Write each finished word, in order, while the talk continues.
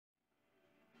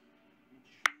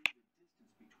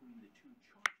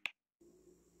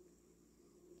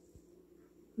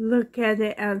Look at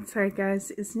it outside, guys.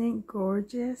 Isn't it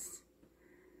gorgeous?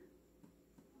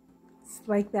 It's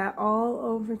like that all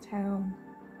over town.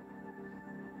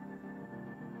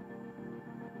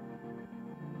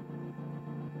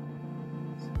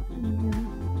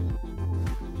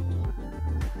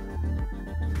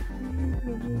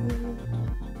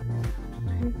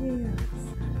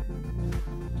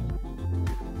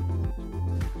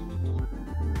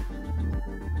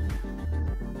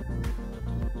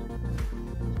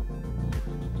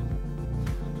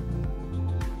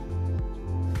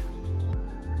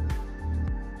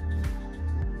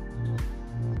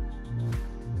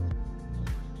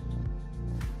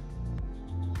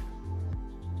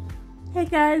 Hey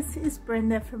guys, it's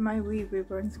Brenda from my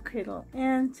Reborns Cradle,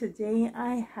 and today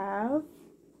I have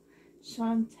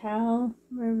Chantelle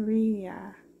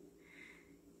Maria.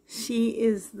 She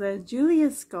is the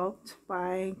Julius sculpt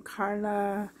by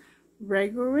Karola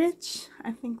Wegerich,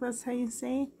 I think that's how you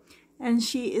say, and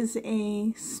she is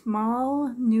a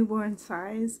small newborn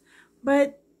size,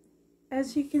 but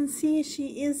as you can see,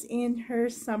 she is in her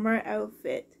summer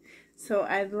outfit, so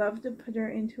I'd love to put her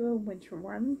into a winter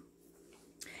one.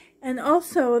 And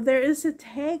also, there is a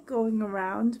tag going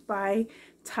around by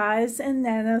Ty's and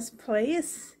Nana's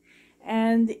Place,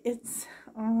 and it's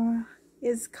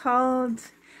called,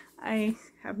 I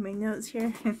have my notes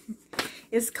here,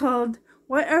 it's called,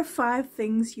 What are 5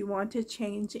 Things You Want to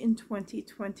Change in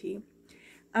 2020?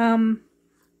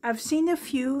 I've seen a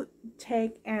few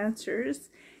tag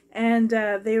answers, and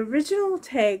the original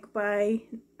tag by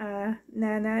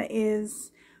Nana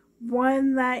is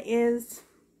one that is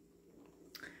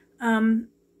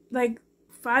like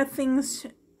 5 things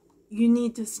you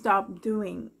need to stop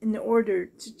doing in order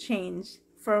to change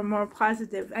for a more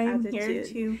positive attitude. I'm here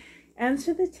to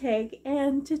answer the tag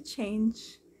and to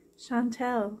change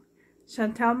Chantelle.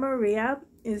 Chantelle Maria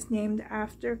is named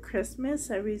after Christmas.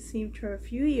 I received her a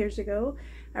few years ago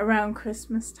around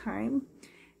Christmas time.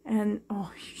 And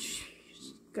oh,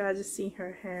 you gotta see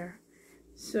her hair.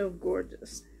 So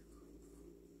gorgeous.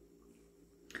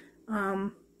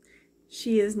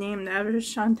 She is named after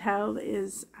Chantelle,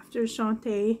 is after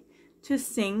Chantelle, to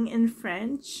sing in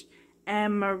French,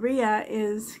 and Maria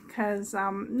is because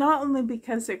not only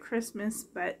because of Christmas,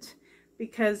 but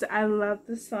because I love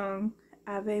the song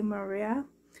Ave Maria.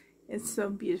 It's so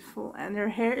beautiful, and her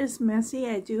hair is messy.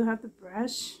 I do have the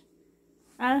brush.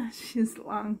 She's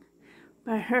long,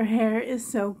 but her hair is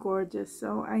so gorgeous,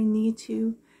 so I need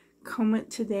to comb it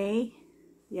today.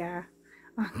 Yeah.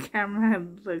 On camera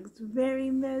it looks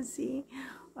very messy.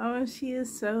 Oh, she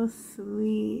is so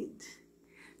sweet.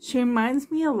 She reminds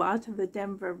me a lot of the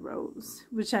Denver Rose,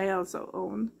 which I also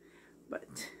own,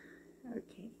 but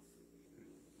okay.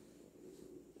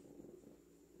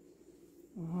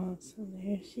 Oh, so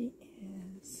there she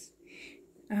is.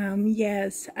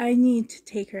 Yes, I need to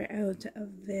take her out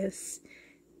of this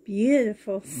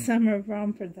beautiful summer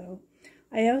romper though.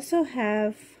 I also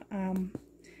have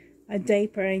a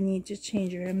diaper I need to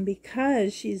change her in,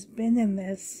 because she's been in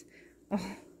this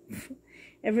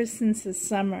ever since the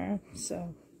summer.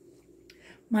 So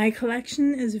my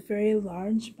collection is very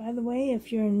large, by the way.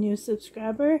 If you're a new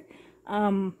subscriber,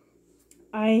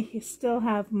 I still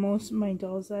have most of my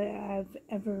dolls I've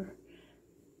ever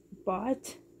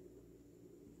bought.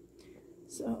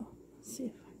 So let's see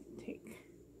if I can take,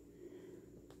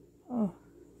 oh,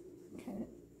 okay.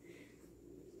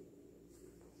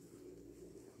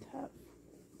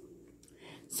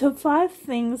 So 5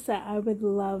 things that I would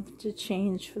love to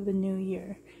change for the new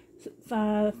year.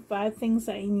 5 things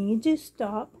that I need to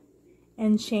stop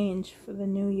and change for the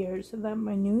new year, so that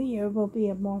my new year will be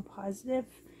a more positive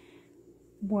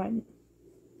one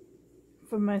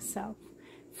for myself,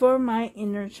 for my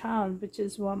inner child, which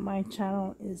is what my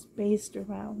channel is based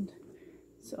around.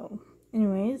 So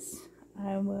anyways,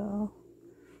 I will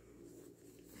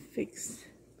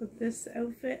put this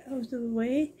outfit out of the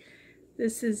way.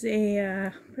 This is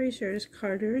a, pretty sure it's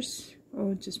Carter's.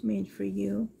 Oh, just made for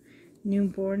you.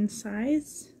 Newborn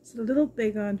size. It's a little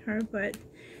big on her, but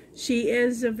she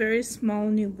is a very small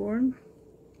newborn.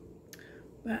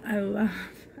 But I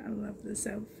love this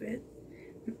outfit.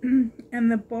 And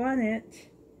the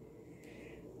bonnet,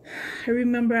 I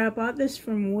remember I bought this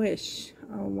from Wish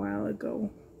a while ago.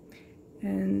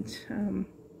 And,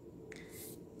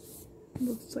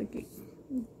 looks like it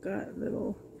got a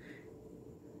little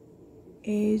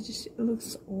age. It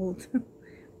looks old.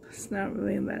 It's not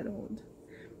really that old.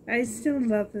 I still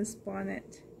love this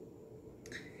bonnet.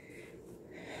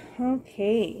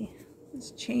 Okay, let's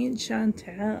change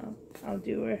Chantelle. I'll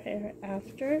do her hair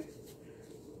after.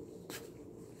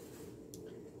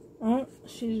 Oh,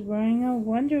 she's wearing a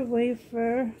Wonder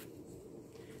Wafer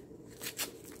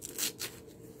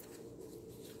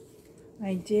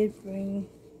I did bring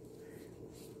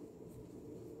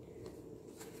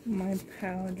my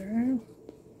powder.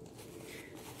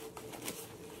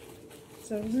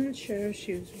 So I wasn't sure if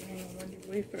she was wearing a Wonder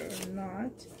Wafer or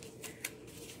not.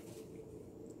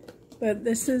 But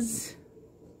this is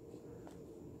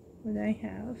what I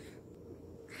have.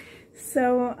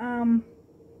 So,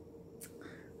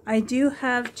 I do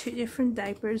have 2 different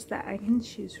diapers that I can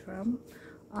choose from.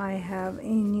 I have a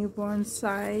newborn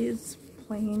size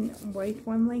plain white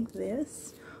one like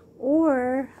this,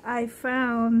 or I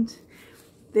found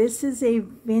this is a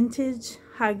vintage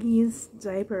Huggies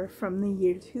diaper from the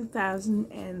year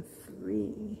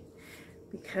 2003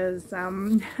 because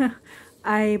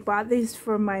I bought these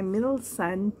for my middle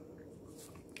son,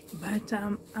 but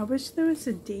I wish there was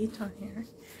a date on here.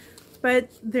 But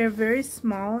they're very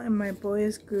small and my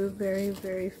boys grew very,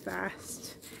 very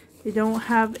fast. They don't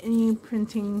have any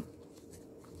printing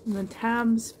in the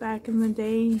tabs back in the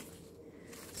day,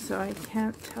 so I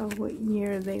can't tell what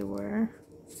year they were.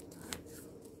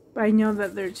 But I know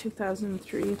that they're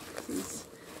 2003. This is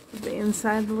what the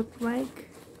inside looked like.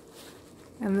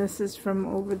 And this is from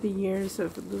over the years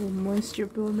of a little moisture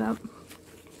buildup.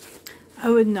 I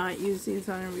would not use these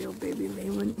on a real baby. They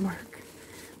wouldn't work.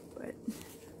 But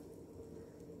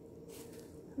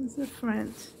here's the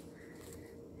front.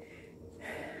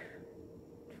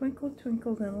 Twinkle,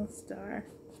 twinkle, little star.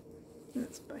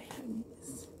 That's by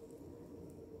Huggies.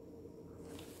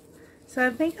 So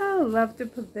I think I would love to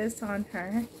put this on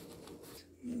her.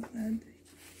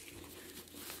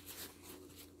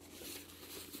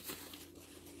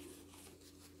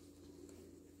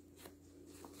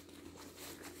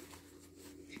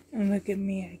 And look at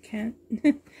me, I can't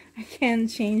I can't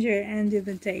change her and do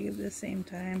the tag at the same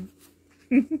time.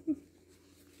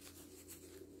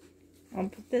 I'll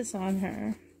put this on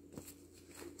her.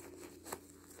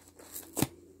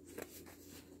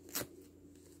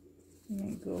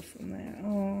 And go from there.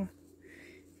 Oh.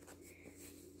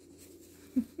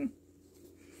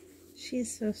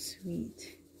 She's so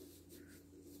sweet.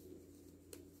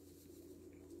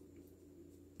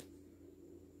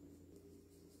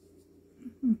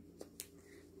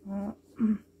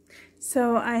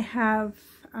 So I have,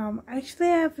 actually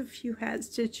I have a few hats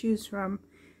to choose from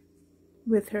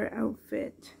with her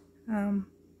outfit. I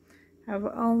have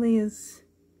all these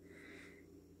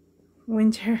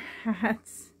winter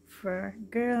hats for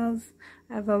girls.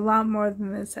 I have a lot more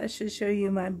than this. I should show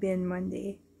you my bin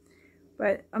Monday.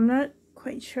 But I'm not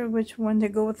quite sure which one to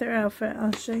go with her outfit.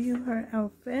 I'll show you her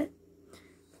outfit.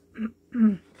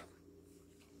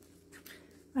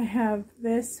 I have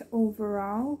this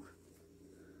overall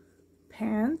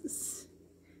pants.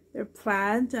 They're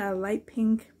plaid, light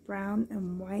pink, brown,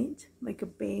 and white, like a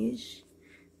beige.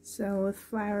 So with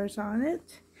flowers on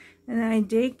it. And I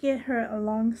did get her a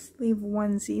long sleeve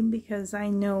onesie because I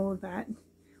know that,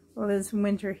 well, it's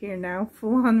winter here now,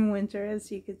 full on winter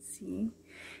as you could see.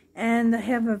 And I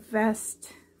have a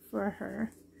vest for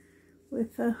her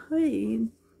with a hoodie.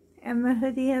 And the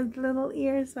hoodie has little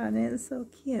ears on it, it's so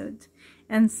cute.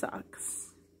 And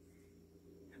socks.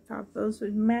 I thought those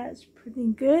would match pretty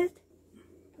good.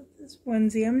 But this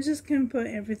onesie, I'm just going to put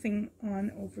everything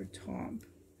on over top.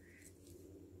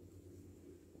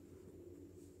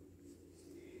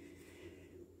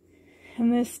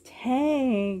 And this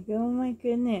tag, oh my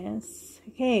goodness.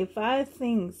 Okay, 5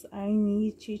 things I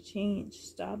need to change,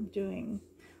 stop doing.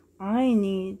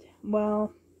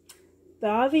 Well, the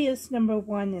obvious number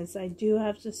 1 is I do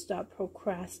have to stop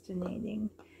procrastinating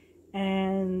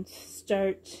and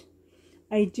start.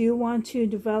 I do want to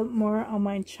develop more on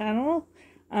my channel.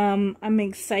 I'm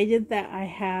excited that I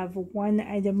have 1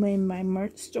 item in my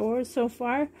merch store so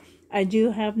far. I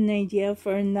do have an idea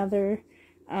for another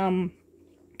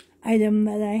item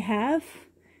that I have,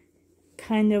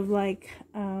 kind of like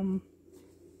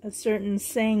a certain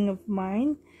saying of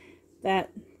mine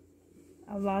that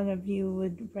a lot of you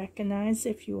would recognize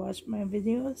if you watch my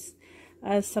videos.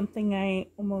 Something I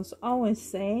almost always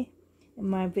say in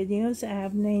my videos. I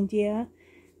have an idea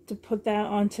to put that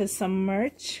onto some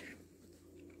merch.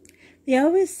 They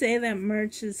always say that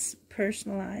merch is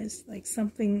personalized, like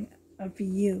something of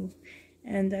you.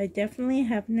 And I definitely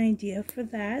have an idea for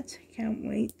that. Can't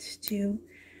wait to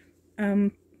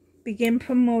begin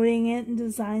promoting it and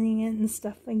designing it and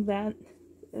stuff like that.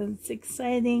 It's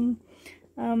exciting.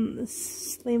 The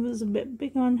sleeve is a bit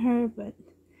big on her, but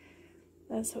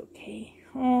that's okay.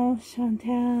 Oh,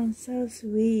 Chantelle, so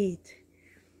sweet.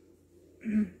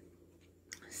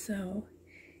 So,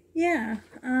 yeah.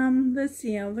 Let's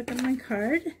see. I'll look at my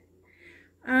card.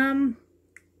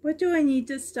 What do I need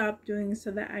to stop doing so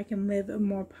that I can live a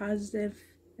more positive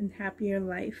and happier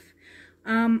life?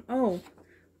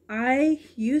 I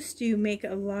used to make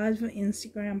a lot of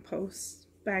Instagram posts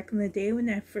back in the day when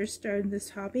I first started this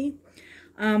hobby.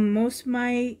 Most of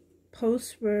my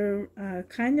posts were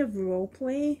kind of role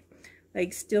play,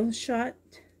 like still shot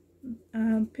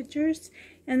pictures,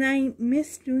 and I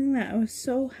miss doing that. I was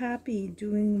so happy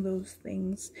doing those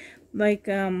things, like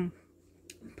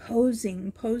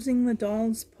posing the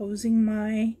dolls, posing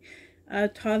my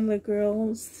toddler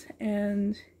girls,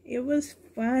 and it was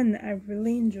fun. I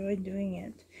really enjoyed doing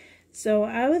it. So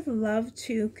I would love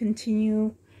to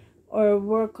continue or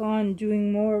work on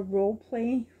doing more role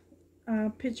play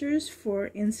pictures for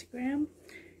Instagram.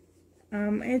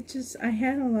 I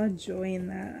had a lot of joy in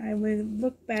that. I would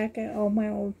look back at all my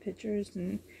old pictures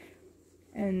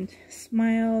and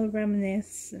smile,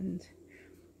 reminisce, and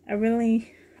I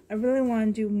really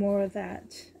want to do more of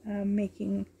that,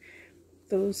 making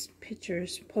those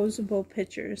pictures, posable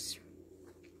pictures,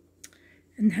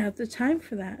 and have the time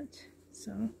for that.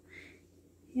 So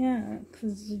yeah,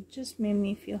 because it just made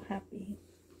me feel happy.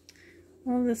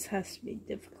 Well, this has to be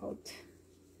difficult.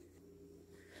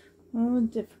 Oh,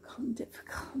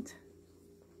 difficult.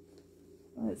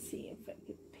 Let's see if I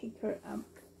could pick her up.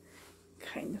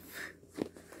 Kind of.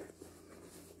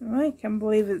 Oh, I can't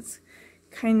believe it's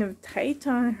kind of tight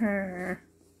on her.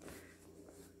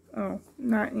 Oh,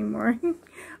 not anymore.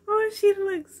 Oh, she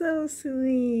looks so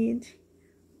sweet.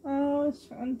 Oh,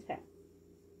 Chantelle.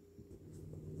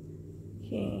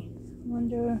 Okay,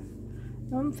 I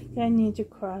don't think I need to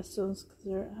cross those because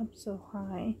they're up so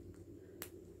high.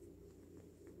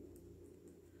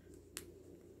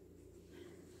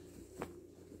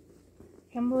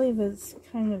 Can't believe it's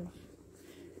kind of,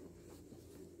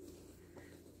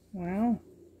 wow.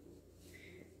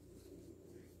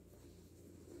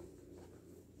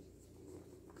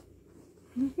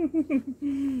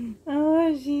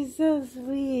 Oh, she's so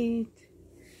sweet.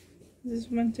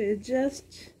 Just want to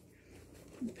adjust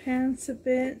the pants a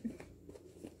bit.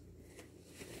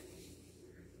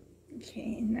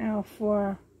 Okay, now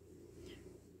for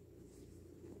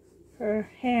her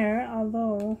hair,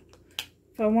 although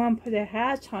if I want to put a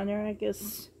hat on her, I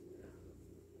guess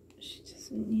she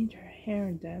doesn't need her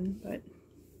hair done, but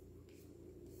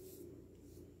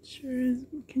sure is,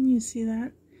 can you see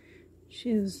that?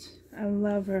 I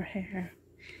love her hair.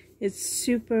 It's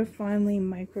super finely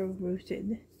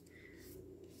micro-rooted.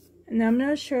 And I'm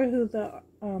not sure who the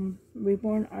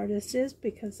Reborn artist is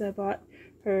because I bought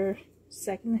her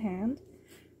secondhand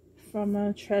from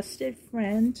a trusted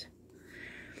friend.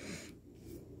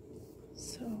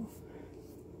 So,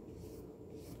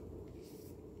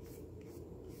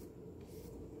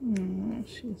 oh,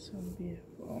 she's so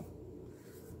beautiful.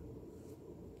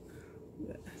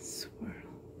 That swirl.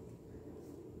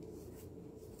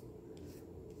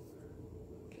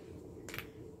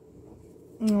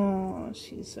 Oh,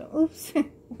 she's so, oops,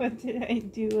 what did I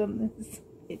do on this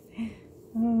side?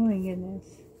 Oh my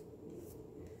goodness.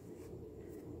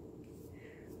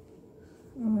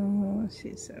 Oh,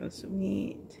 she's so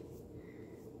sweet.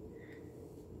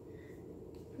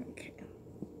 Okay.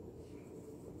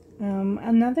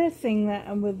 Another thing that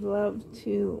I would love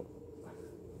to,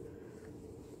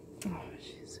 oh,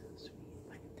 she's so sweet,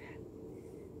 look at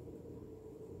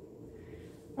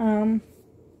that.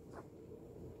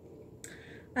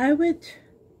 I would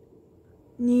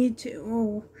need to,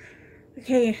 oh,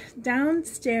 okay,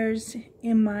 downstairs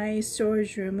in my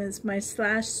storage room is my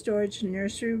storage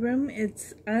nursery room.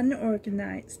 It's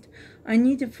unorganized. I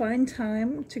need to find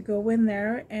time to go in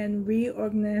there and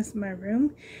reorganize my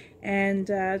room and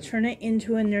turn it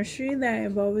into a nursery that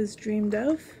I've always dreamed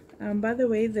of. By the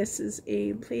way, this is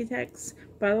a Playtex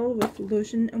bottle with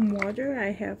lotion and water.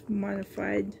 I have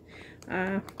modified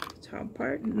top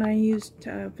part, and I used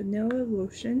vanilla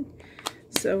lotion,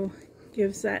 so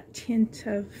gives that tint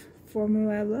of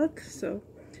formula look. So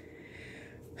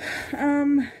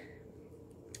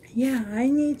yeah, I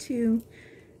need to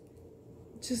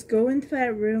just go into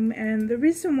that room, and the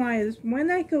reason why is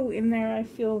when I go in there I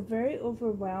feel very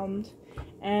overwhelmed,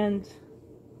 and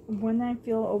when I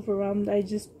feel overwhelmed I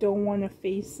just don't want to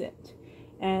face it.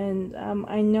 And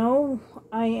I know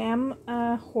I am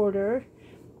a hoarder,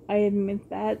 I admit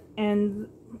that, and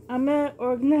I'm an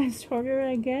organized hoarder,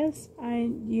 I guess.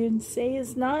 You'd say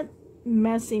it's not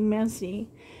messy,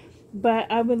 but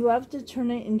I would love to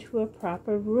turn it into a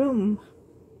proper room.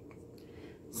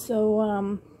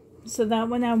 So, so that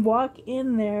when I walk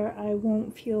in there, I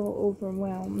won't feel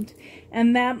overwhelmed.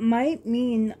 And that might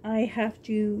mean I have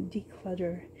to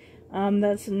declutter.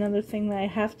 That's another thing that I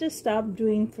have to stop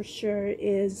doing for sure,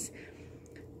 is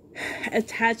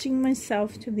attaching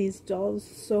myself to these dolls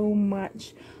so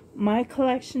much. My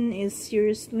collection is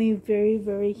seriously very,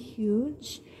 very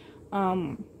huge.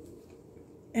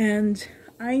 And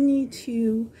I need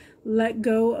to let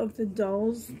go of the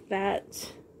dolls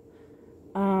that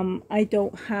I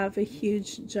don't have a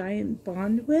huge giant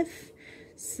bond with.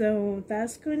 So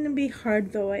that's going to be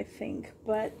hard though, I think.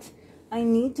 But I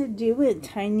need to do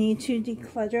it. I need to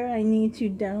declutter. I need to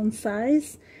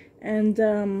downsize.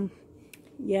 And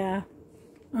yeah.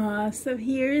 So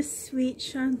here's sweet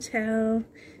Chantelle.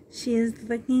 She is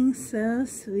looking so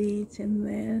sweet in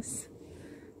this.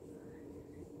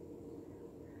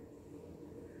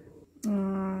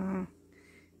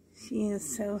 She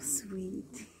is so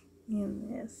sweet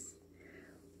in this.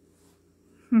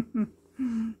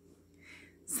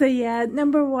 So yeah,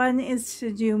 number one is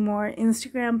to do more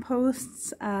Instagram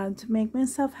posts to make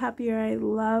myself happier. I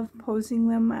love posting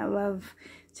them. I love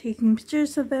taking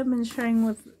pictures of them and sharing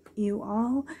with you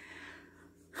all.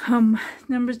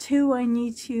 Number two, I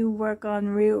need to work on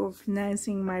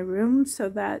reorganizing my room so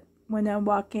that when I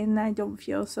walk in, I don't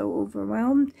feel so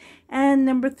overwhelmed. And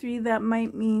number three, that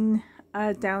might mean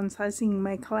downsizing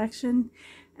my collection,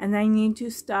 and I need to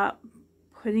stop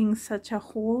putting such a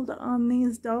hold on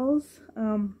these dolls.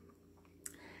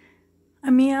 I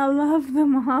mean, I love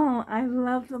them all. I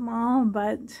love them all,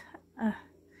 but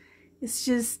it's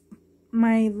just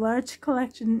my large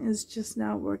collection is just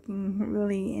not working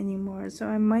really anymore. So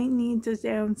I might need to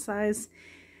downsize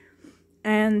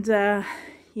and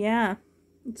yeah,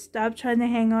 stop trying to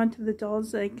hang on to the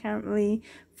dolls that I can't really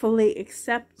fully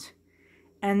accept,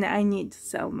 and I need to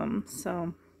sell them.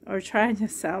 So, or try to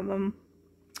sell them.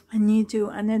 I need to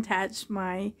unattach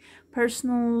my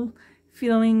personal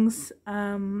feelings.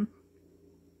 I'm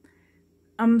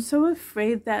so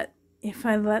afraid that if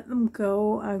I let them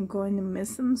go, I'm going to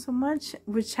miss them so much,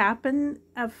 which happened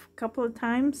a couple of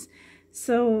times.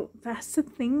 So that's the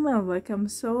thing though, like I'm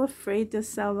so afraid to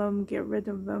sell them, get rid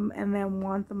of them, and then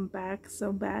want them back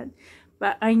so bad.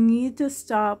 But I need to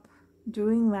stop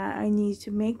doing that. I need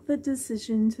to make the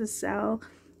decision to sell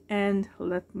and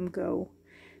let them go.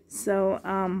 So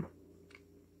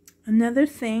another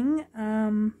thing,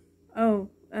 oh,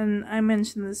 and I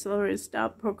mentioned this earlier,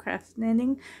 stop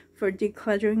procrastinating for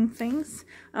decluttering things.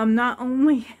 Not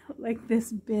only like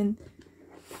this bin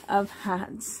of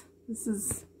hats. This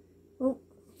is, oh,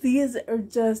 these are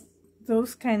just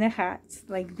those kind of hats,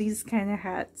 like these kind of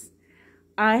hats.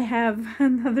 I have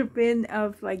another bin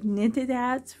of like knitted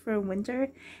hats for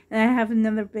winter, and I have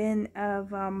another bin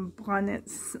of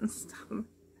bonnets and stuff.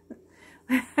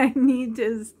 I need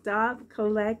to stop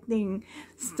collecting,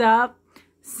 stop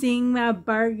seeing that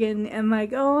bargain and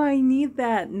like, oh, I need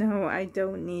that. No, I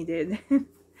don't need it.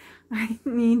 I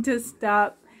need to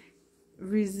stop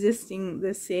resisting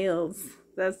the sales.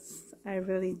 I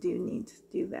really do need to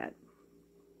do that.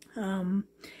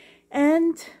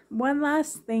 And one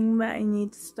last thing that I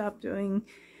need to stop doing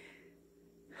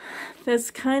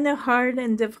that's kind of hard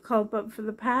and difficult, but for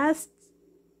the past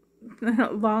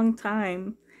long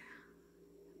time,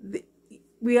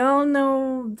 we all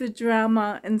know the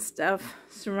drama and stuff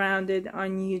surrounded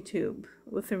on YouTube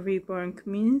with the Reborn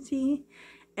community,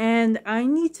 and I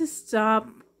need to stop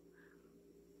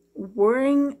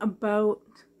worrying about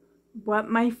what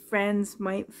my friends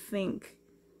might think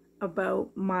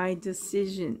about my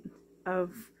decision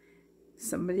of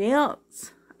somebody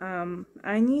else.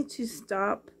 I need to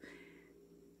stop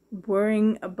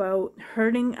worrying about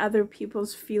hurting other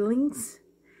people's feelings.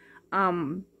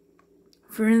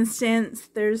 For instance,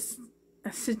 there's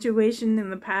a situation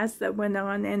in the past that went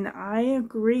on, and I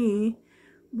agree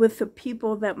with the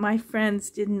people that my friends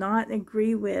did not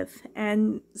agree with,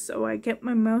 and so I kept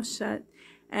my mouth shut,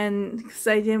 and because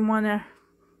I didn't want to.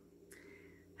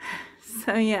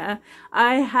 So yeah,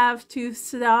 I have to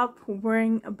stop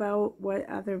worrying about what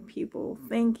other people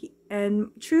think. And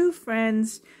true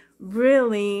friends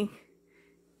really,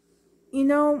 you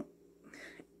know,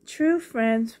 true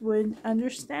friends would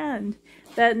understand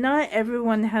that not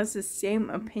everyone has the same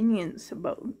opinions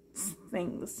about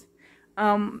things.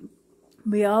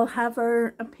 We all have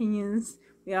our opinions,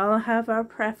 we all have our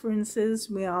preferences,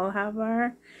 we all have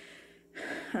our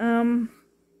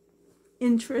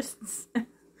interests,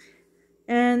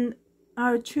 and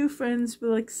our true friends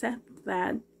will accept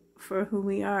that for who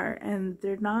we are. And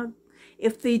they're not,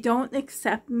 if they don't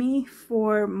accept me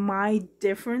for my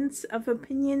difference of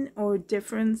opinion or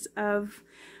difference of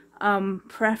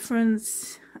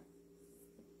preference,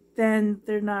 then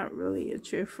they're not really a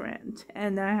true friend.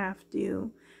 And I have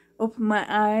to open my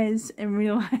eyes and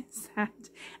realize that,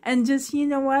 and just, you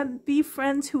know what, be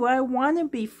friends who I want to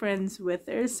be friends with.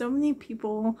 There's so many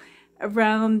people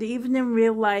around, even in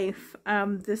real life.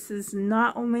 This is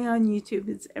not only on YouTube,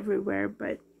 it's everywhere.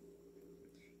 But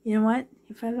you know what,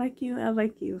 if I like you, I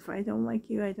like you. If I don't like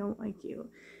you, I don't like you.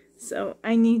 So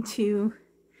I need to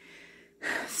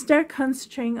start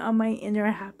concentrating on my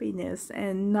inner happiness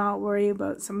and not worry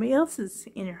about somebody else's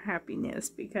inner happiness,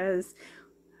 because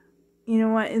you know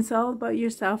what, it's all about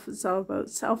yourself. It's all about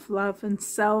self-love and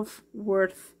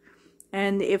self-worth.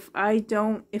 And if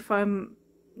I'm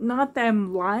not that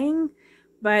I'm lying,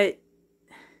 but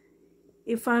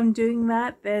if I'm doing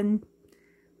that, then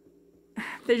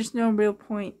there's no real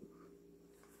point.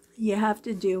 You have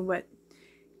to do what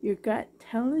your gut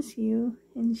tells you,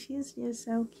 and she's just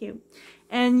so cute.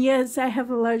 And yes, I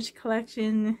have a large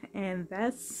collection, and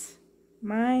that's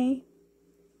my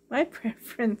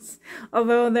preference.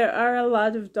 Although there are a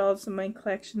lot of dolls in my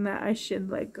collection that I should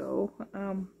let go.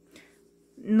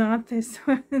 Not this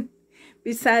one.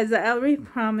 Besides, I already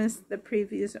promised the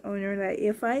previous owner that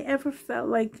if I ever felt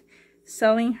like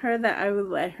selling her, that I would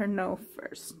let her know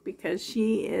first, because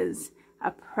she is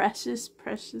a precious,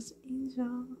 precious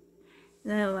angel.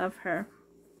 And I love her.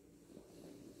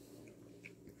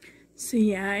 So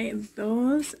yeah,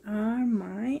 those are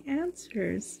my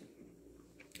answers.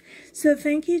 So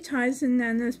thank you, Ties and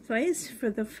Nana's Place,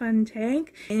 for the fun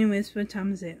tag. Anyways, what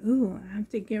time is it? Ooh, I have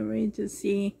to get ready to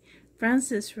see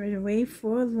Francis right away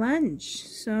for lunch.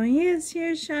 So yes,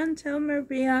 here's Chantelle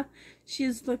Maria. She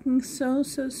is looking so,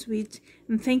 so sweet.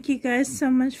 And thank you guys so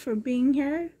much for being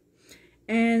here.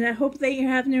 And I hope that you're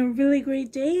having a really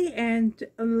great day. And,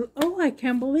 oh, I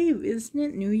can't believe, isn't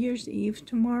it New Year's Eve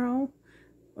tomorrow?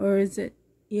 Or is it?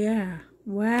 Yeah.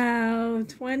 Wow.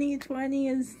 2020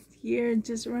 is here,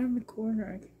 just around the corner.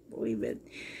 I can't believe it.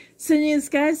 So yes,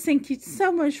 guys, thank you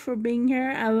so much for being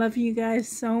here. I love you guys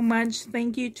so much.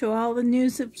 Thank you to all the new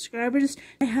subscribers.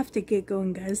 I have to get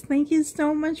going, guys. Thank you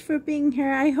so much for being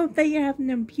here. I hope that you're having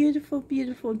a beautiful,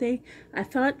 beautiful day. I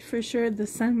thought for sure the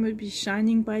sun would be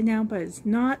shining by now, but it's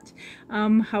not.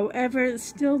 However, it's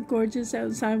still gorgeous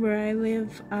outside where I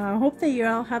live. I hope that you're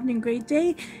all having a great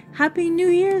day. Happy New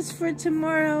Year's for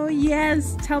tomorrow.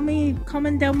 Yes, tell me,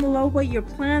 comment down below what your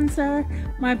plans are.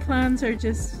 My plans are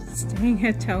just staying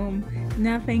at home.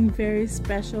 Nothing very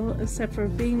special except for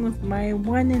being with my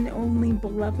one and only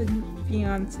beloved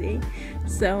fiance.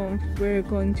 So we're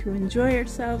going to enjoy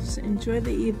ourselves, enjoy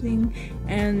the evening,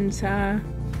 and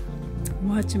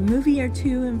watch a movie or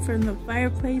two in front of the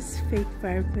fireplace. Fake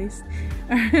fireplace.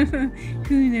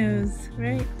 Who knows,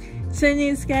 right? So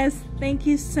anyways, guys, thank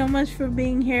you so much for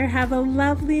being here. Have a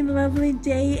lovely, lovely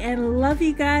day, and love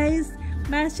you guys.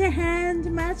 Match your hand,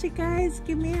 match it, guys.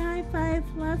 Give me a high five.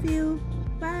 Love you.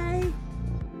 Bye.